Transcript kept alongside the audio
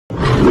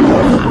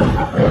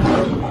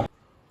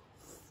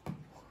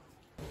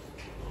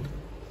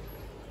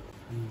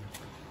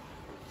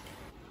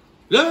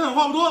人狠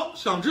话不多，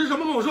想吃什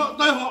么跟我说。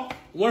大家好，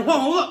我是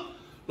胖猴子。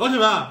老铁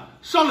们，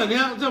上2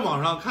天在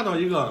网上看到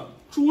一个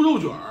猪肉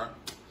卷儿，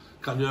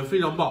感觉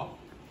非常棒。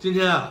今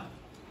天啊，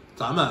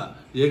咱们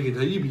也给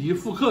它1比1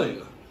复刻一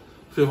个。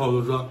废话不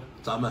多说，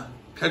咱们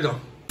开整。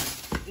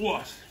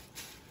哇塞！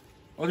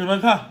老铁们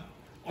看，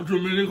我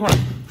准备了一块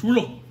猪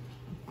肉，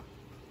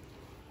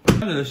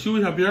先给它修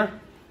一下边儿，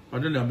把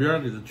这2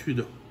边给它去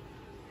掉，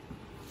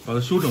把它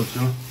修整齐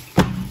了。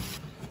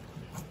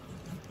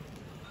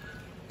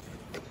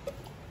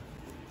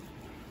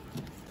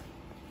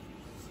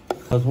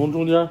它从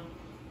中间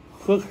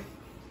割开，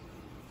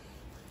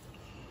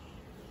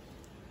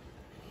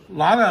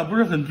拉的不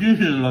是很均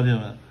匀，老铁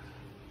们，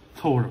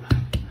凑合着吧。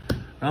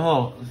然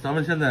后咱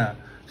们现在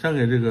先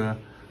给这个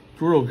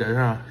猪肉改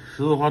上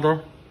十字花刀，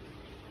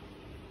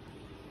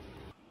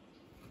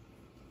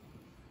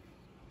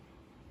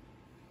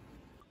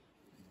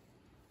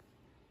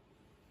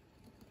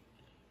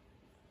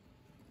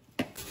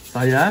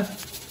撒盐，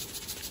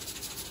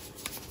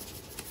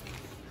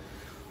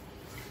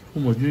涂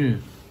抹均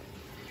匀。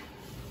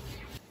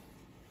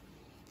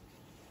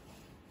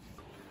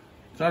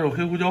加入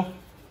黑胡椒，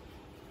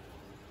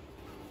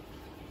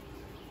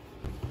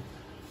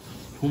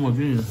涂抹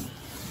均匀。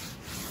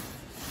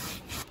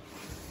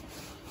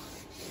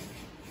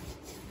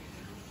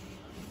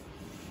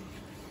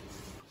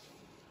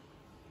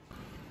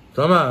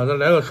咱们再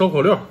来个烧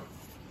烤料，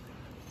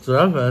孜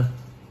然粉、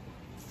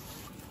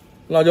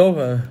辣椒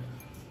粉、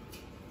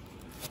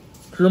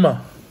芝麻、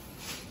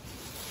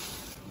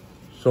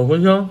小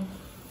茴香、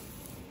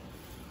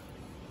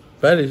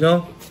百里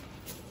香、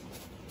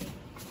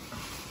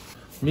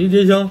迷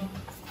迭香，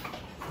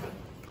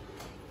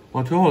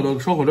把调好的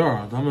烧烤料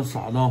啊，咱们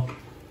撒到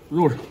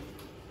肉上，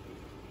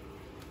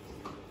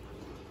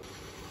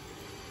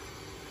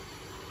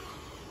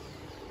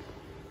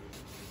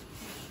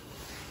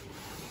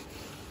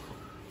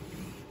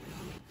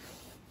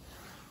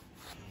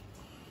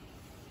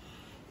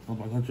我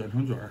把它卷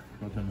成卷儿，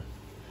老铁们。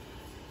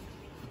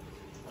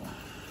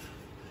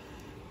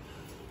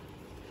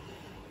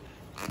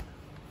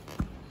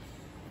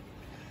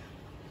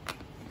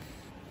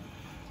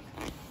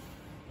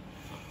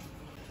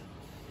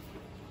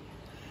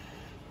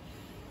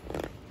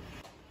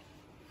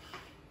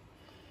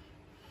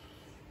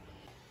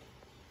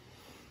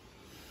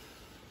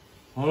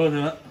好了，老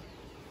铁们，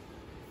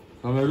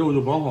咱们肉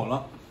就绑好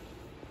了，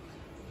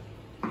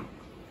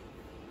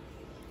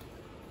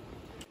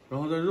然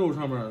后在肉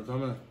上面咱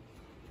们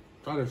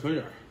扎点小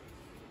眼儿，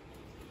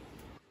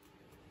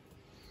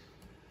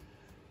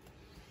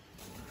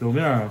表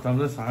面咱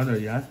们再撒上点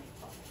盐。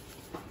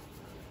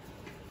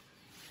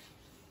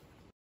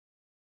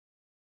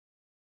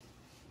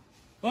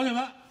老铁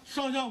们，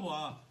上下火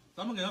啊，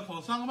咱们给它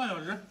烤3个半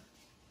小时。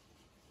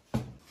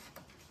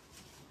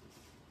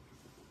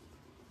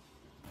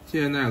谢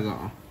谢那个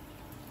啊，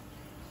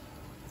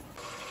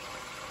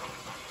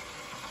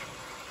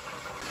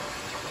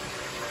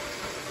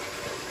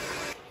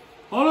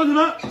好，老铁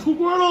们，出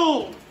锅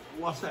喽！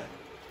哇塞，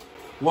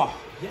哇，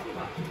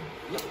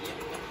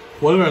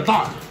火有点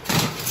大。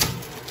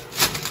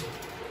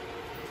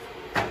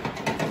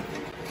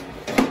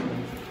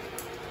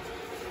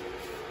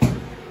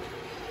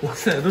哇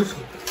塞，都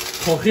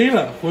烤黑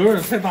了，火有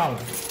点太大了。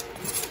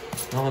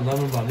然后咱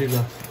们把这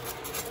个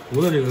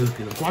糊的这个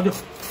给它刮掉。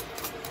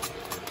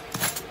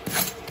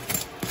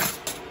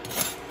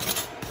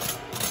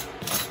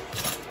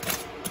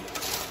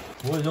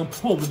我已经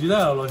迫不及待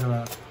了，老铁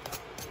们，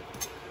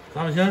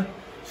咱们先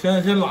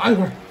拉一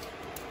块，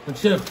先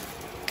切一块。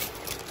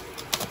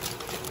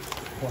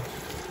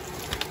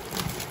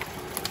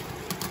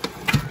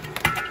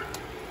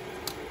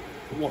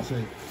哇塞，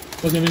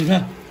老铁们，你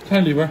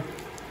看里边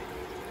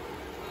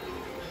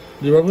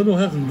温度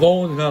还很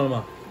高，你看了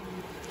吗？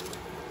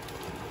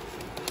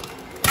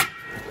哇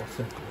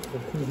塞，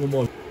呼呼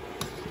冒雨。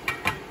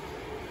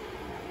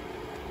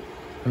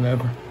再来一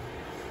块，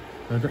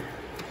在这儿。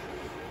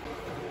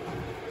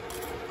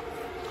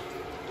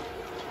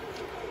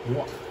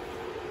哇，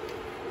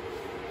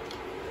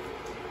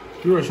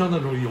有点像那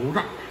种油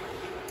炸。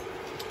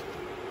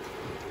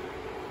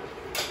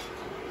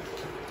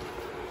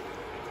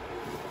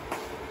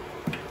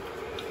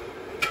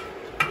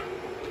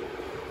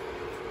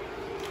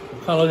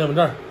看老铁们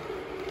这儿，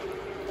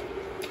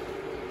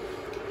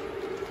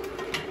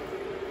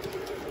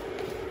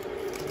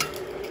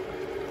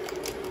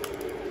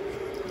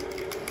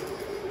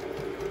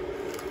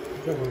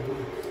这会儿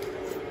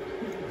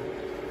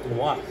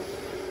哇，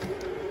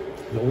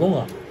有弄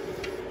啊！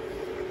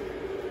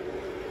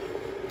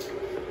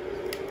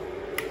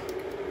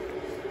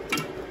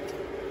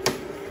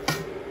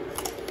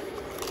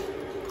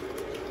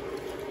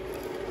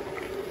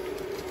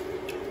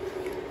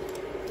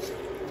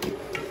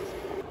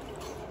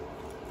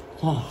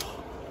啊！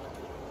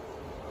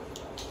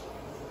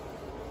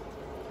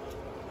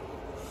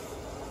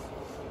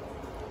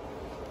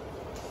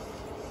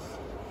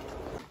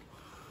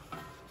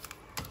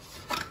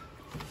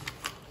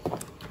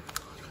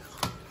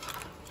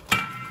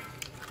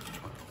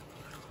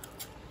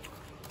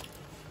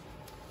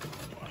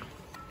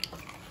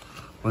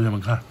老铁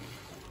们看，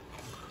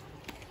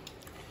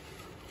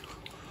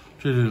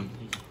这里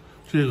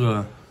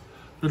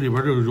边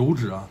这个肉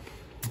质啊，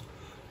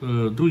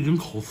都已经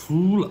烤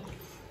酥了。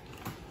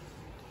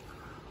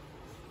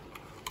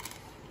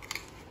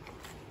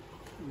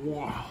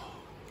哇！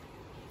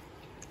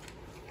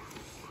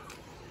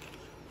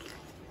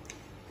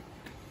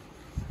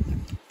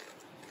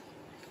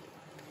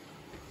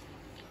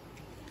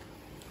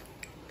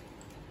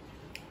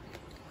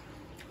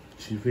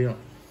起飞了！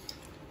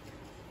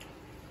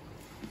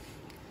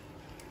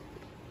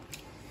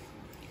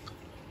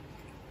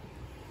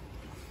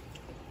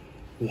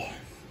哇，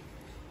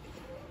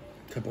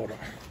太爆炸了！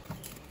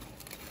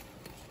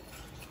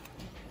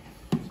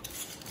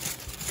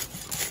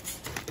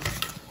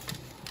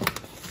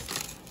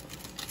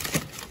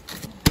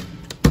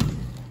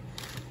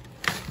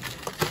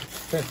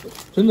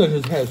真的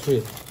是太脆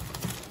了。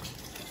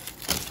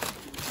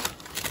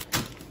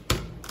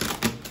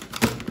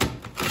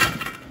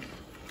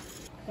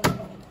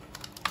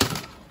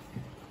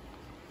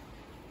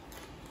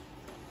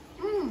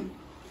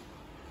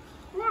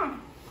哇，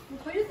我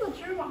头一次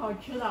吃这么好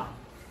吃的。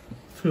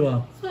脆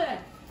吧？脆。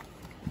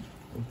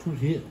猪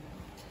皮。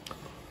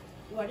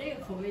我这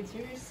个口味其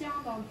实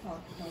相当挑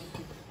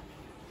剔，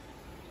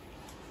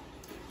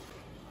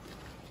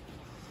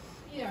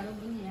一点都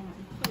不腻还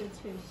特别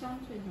脆，香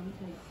脆成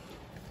可以。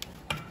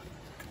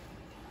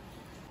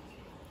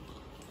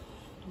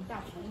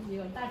大橙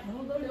子，大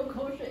橙子都流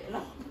口水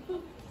了。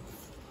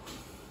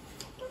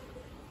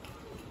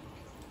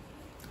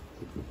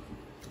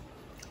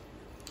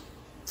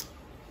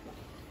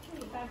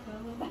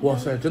哇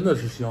塞，真的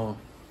是香，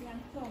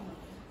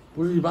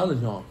不是一般的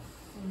香。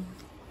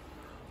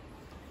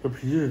这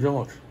皮是真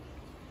好吃，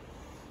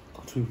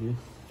大脆皮。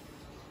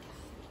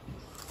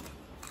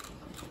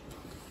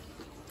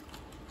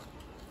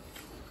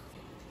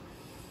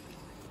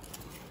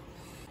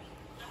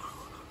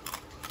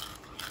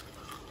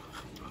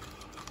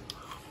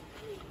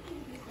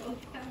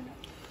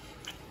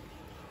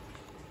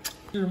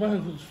这什么还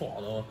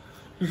爽呢？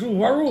你吃五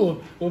花肉，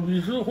我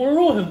比吃红烧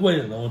肉还过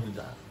瘾呢！我的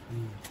天，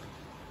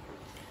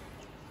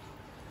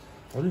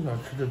我就想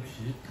吃这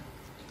皮。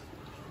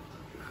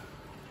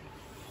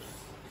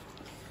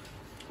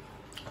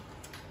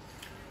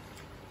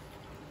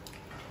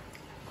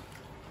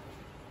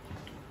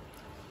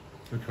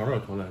这调料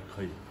调的还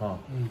可以啊。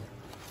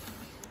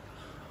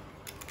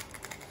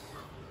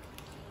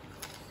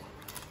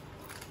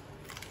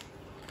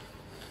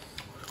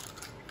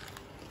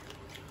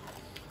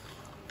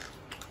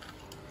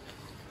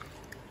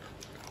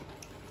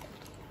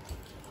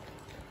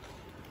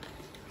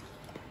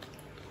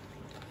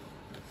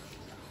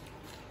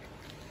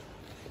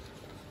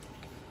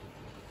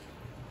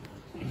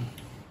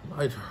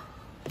拿一点。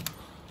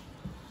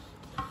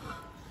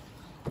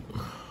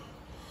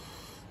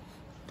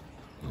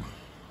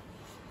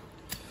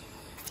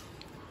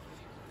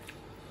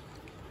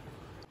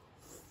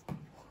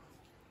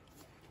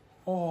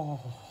哦，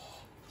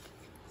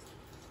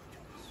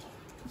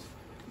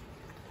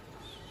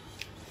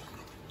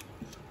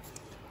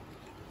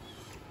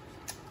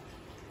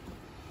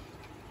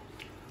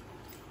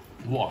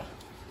哇！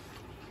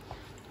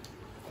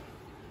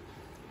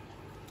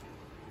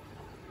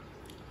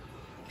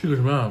这个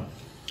什么啊？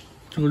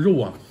这个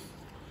肉啊，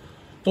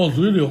到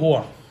嘴里以后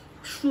啊，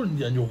瞬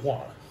间就化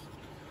了，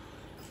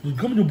你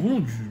根本就不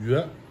用咀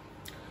嚼。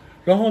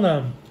然后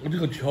呢，这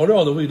个调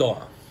料的味道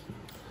啊，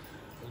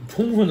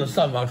充分的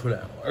散发出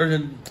来，而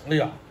且，哎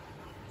呀，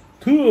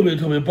特别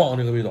棒，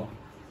这个味道，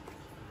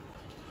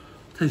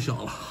太香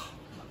了，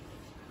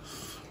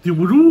顶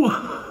不住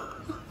啊！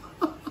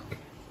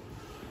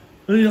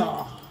哎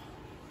呀，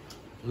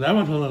来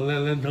吧，成子，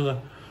来，成哥，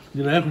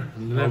你来一会儿，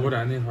你来，我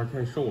俩那块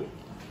太瘦了。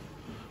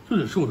这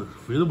得瘦的，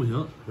肥的不行。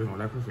没有，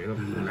来块肥的，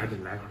来，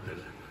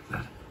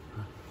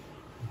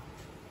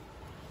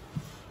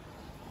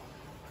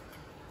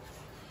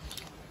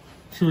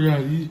是不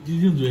是一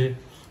进嘴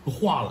就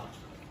化了？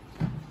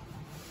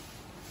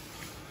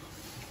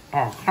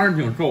啊，看着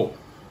挺瘦，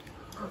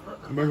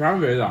没啥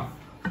肥的。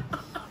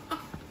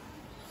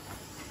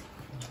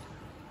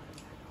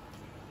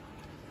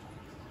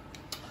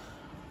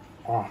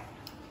啊，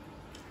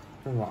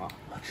真爽！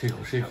吃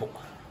一口。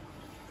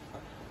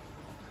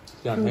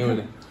这样没有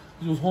点。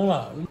有葱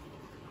了，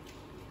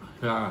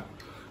这样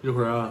一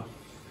会儿啊，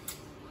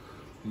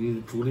你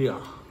煮力啊，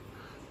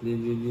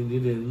你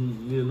得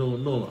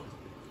弄了，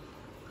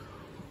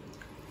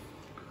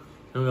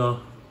行不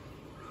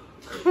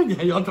行？你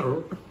还摇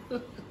头？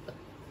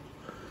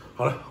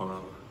好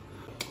了，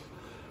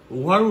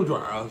五花肉卷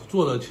啊，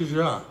做的其实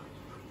啊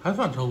还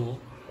算成功，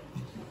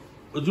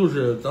就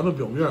是咱们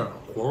表面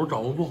火候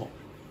掌握不好，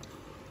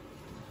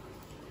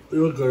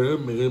因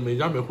为每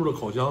家每户的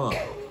烤箱啊，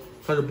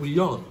它是不一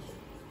样的。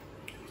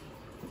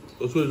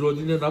所以说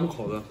今天咱们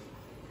烤的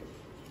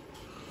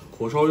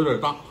火烧有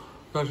点大，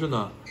但是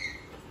呢，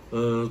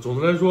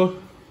总的来说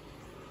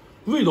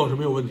味道是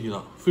没有问题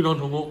的，非常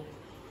成功。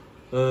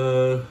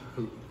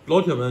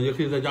老铁们也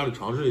可以在家里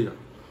尝试一下。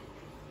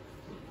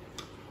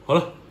好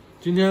了，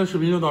今天视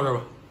频就到这儿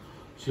吧。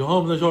喜欢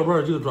我们的小伙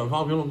伴记得转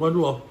发、评论、关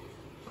注哦。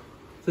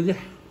再见。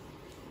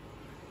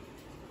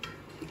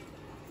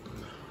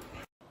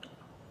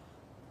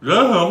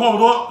人狠话不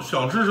多，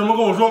想吃什么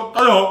跟我说。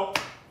大家好，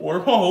我是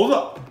胖猴子。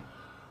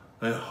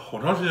哎呀，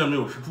好长时间没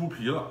有吃猪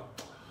皮了。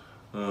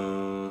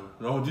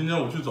然后今天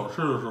我去早市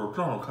的时候，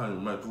正好看有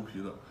卖猪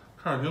皮的，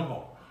看着挺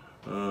好。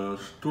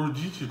都是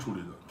机器处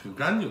理的，挺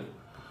干净，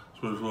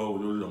所以说我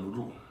就忍不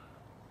住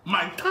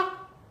买它，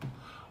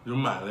我就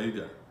买了一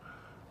点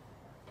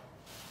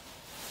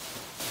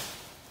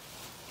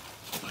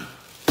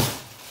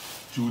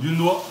，9斤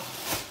多。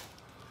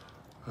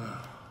哎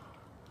呀，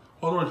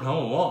花多少钱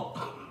我忘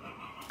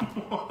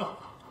了，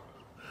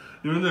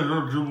因为那时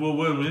候直播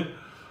我也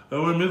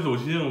没走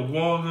心，我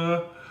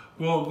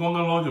光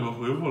跟老铁们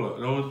回复了，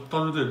然后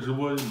当时在直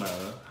播买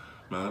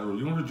的时候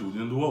一共是9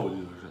斤多，我记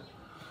得是。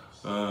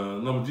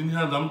那么今天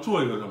咱们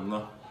做一个什么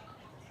呢？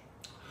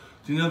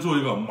今天做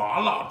一个麻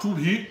辣猪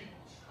皮，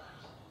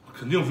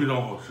肯定非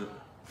常好吃。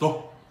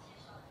走，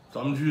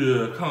咱们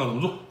去看看怎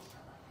么做。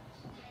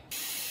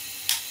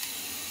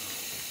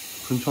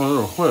喷枪有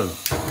点坏了，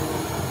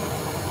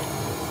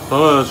咱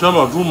们先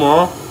把猪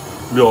毛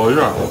燎一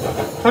下，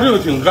它这个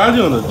挺干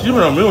净的，基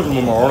本上没有什么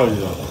毛了已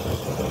经。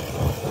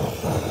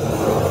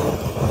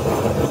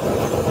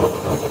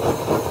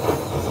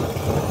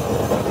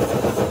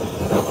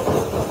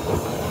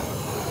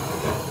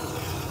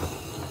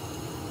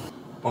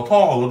把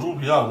烫好的猪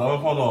皮啊，咱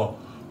们放到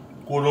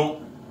锅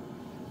中，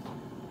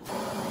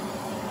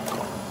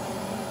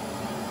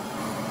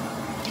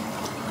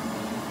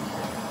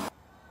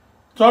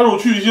加入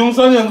去腥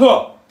3剑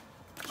客，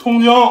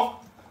葱姜、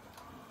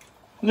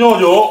料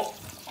酒，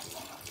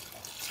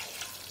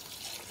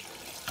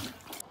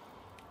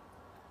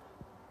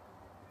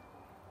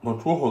把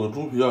煮好的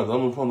猪皮啊，咱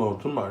们放到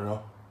砧板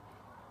上。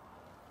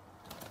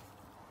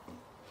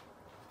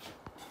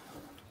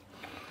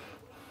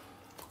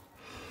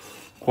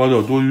刮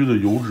掉多余的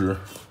油脂，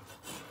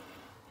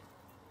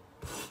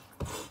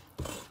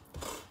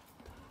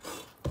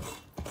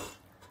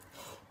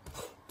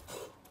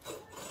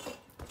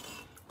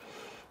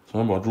咱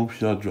们把猪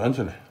皮啊卷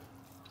起来，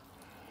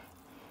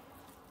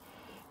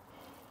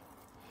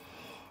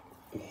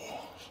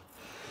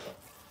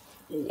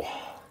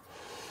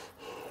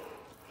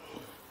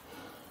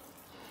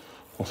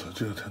哇塞，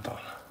这个太大了，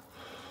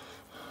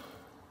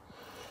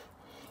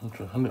我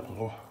卷成2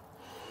个吧。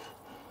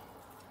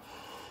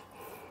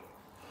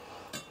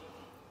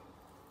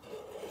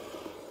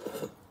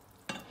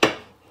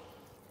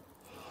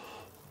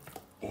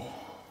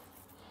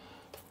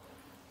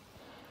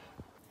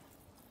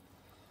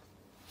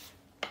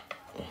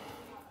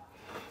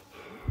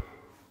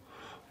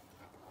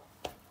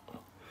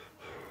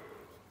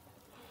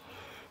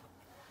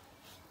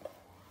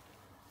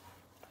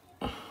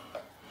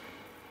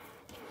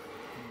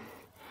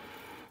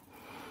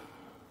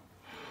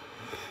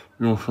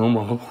用绳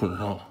把它捆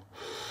上，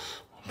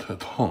太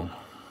烫了。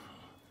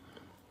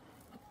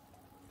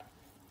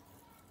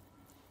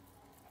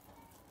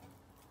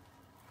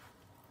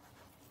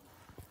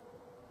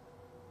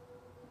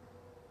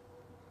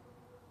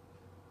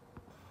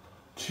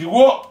起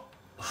锅，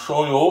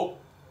烧油，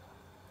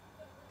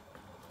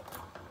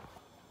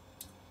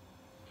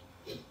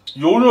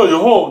油热以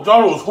后加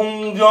入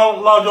葱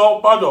姜、辣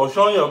椒、八角、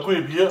香叶、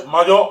桂皮、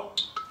麻椒，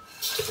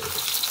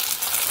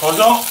炒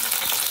香。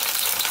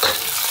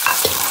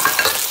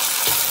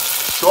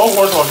小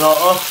火炒香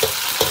啊，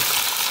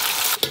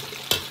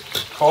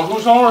炒出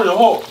香味以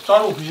后，加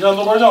入郫县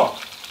豆瓣酱，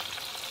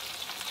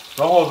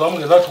然后咱们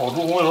给它炒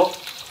出红油。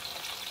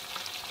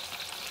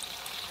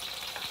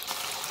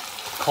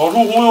炒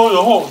出红油以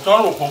后，加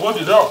入火锅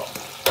底料，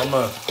咱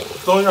们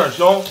增一下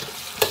香。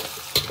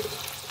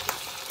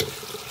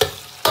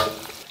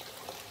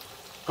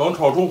等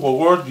炒出火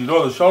锅底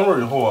料的香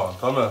味以后啊，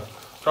咱们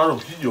加入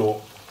啤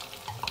酒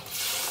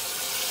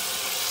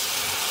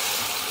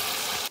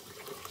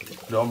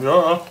2瓶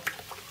啊。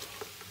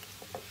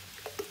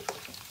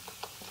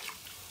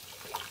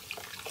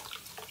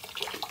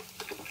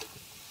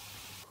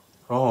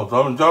然后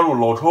咱们加入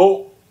老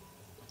抽、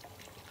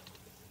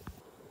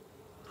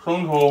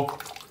生抽、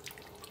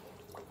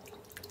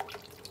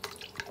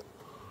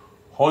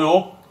蚝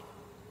油、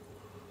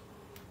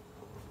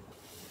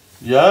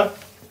盐、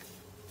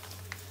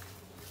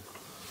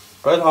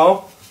白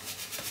糖、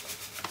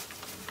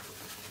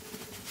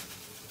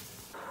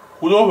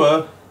胡椒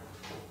粉，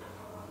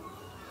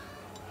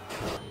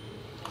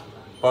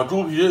把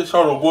猪皮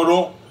下入锅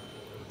中。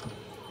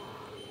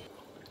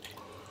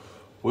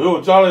我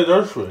又加了一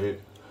点水，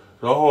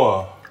然后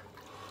啊，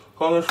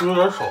刚才水有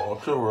点少，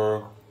这会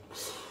儿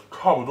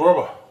差不多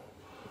吧。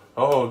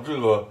然后这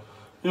个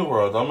一会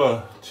儿咱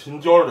们勤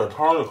浇着点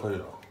汤就可以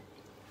了。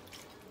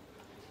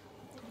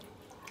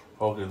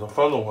然后给它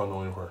翻动翻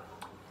动一会儿。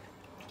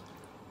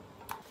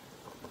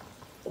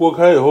锅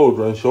开以后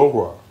转小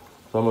火，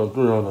咱们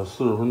炖上它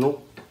40分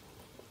钟。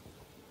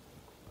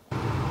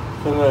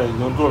现在已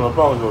经炖了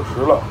半个小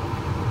时了，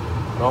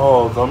然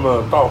后咱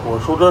们大火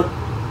收汁儿，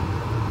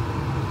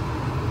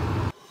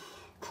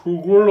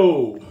出锅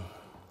喽！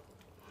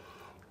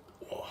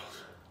哇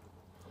塞，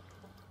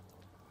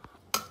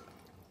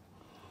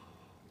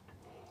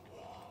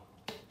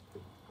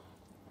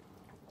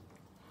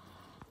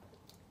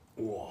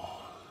哇，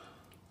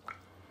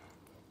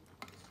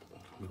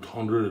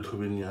汤汁也特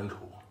别粘稠。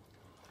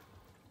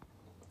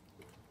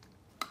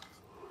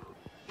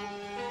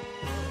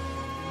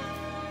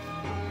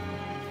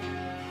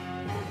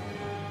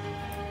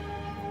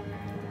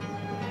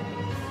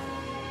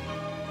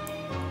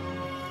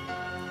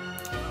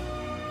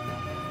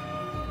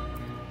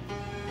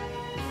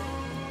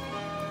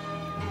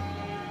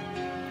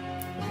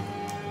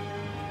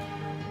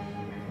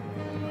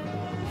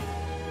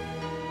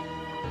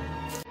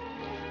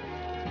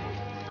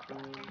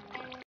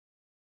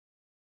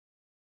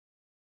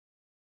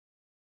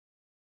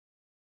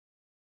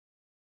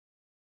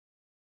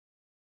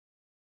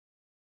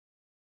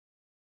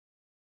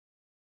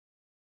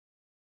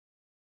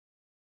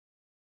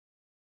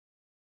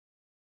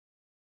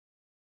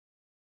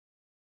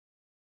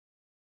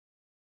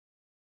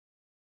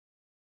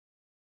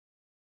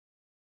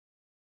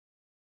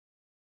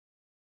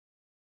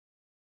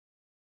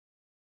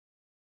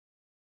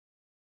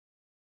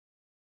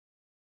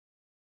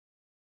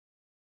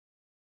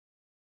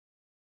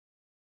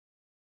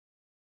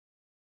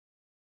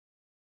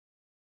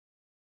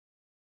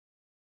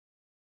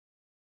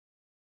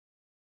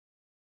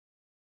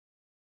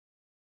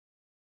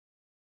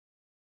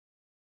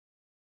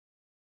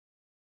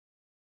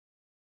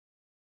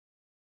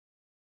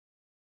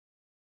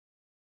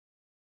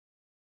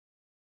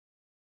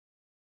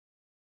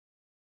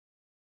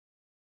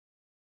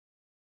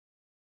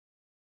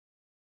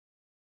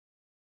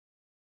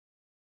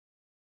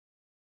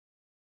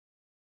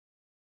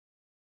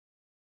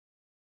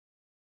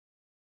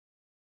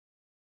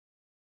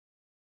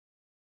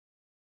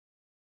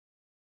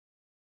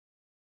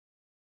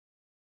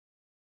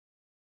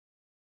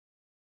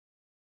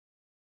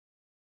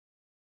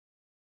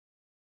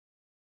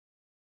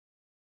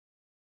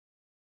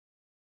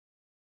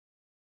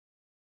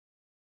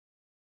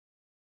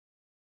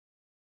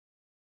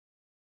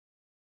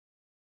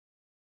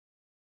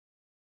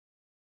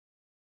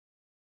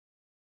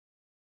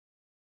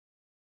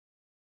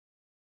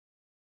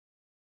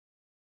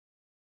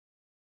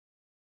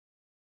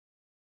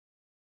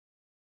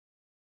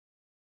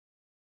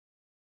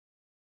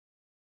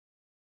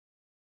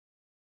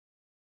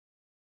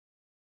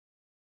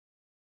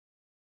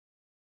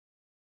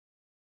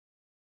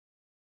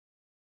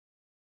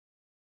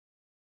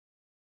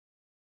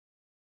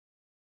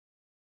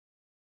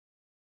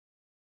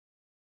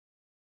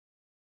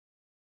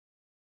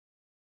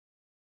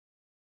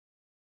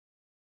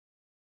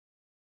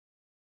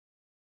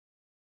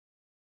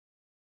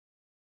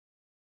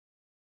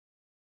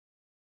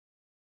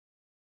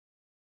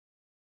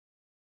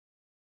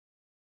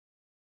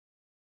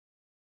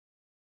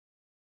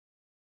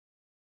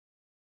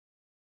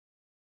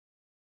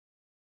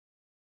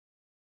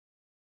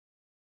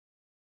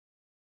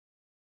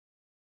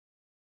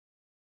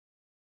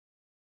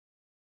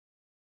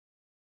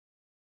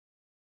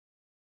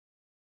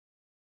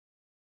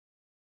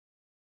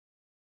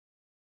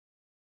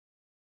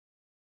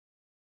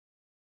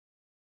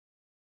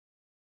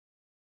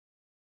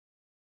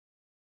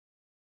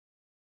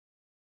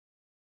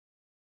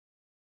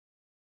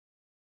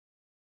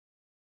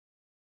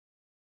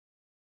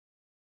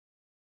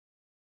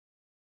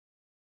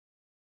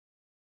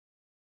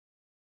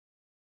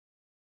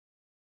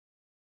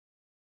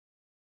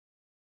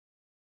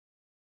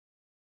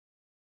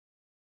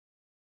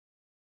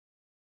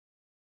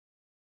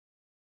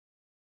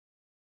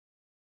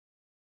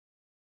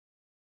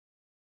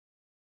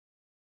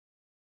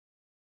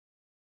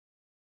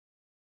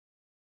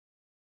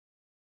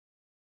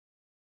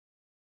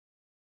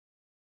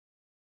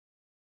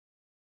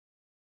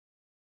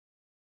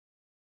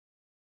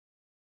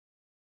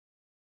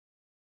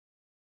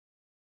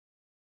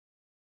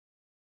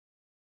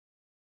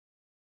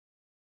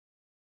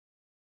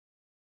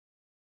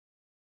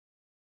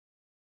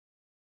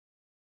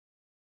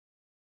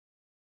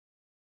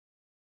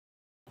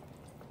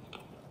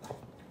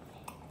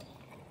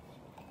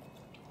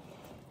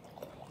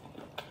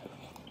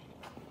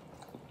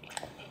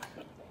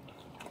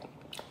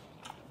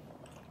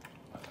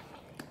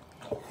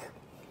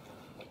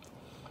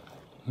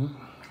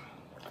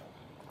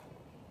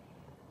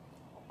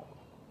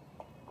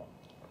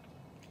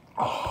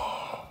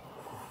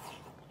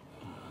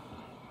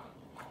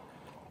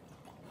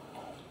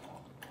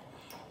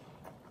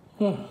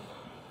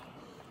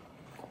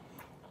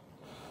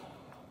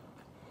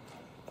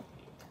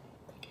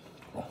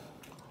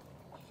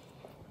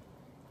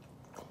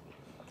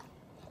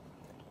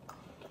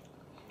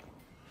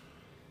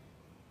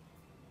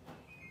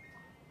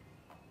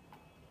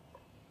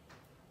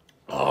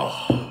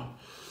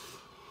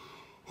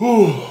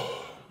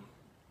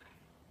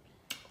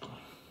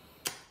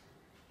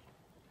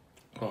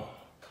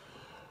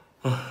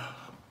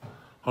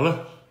好嘞，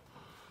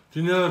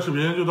今天的视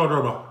频就到这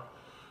儿吧。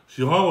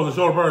喜欢我的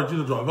小伙伴记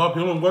得转发、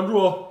评论、关注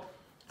哦。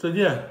再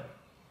见。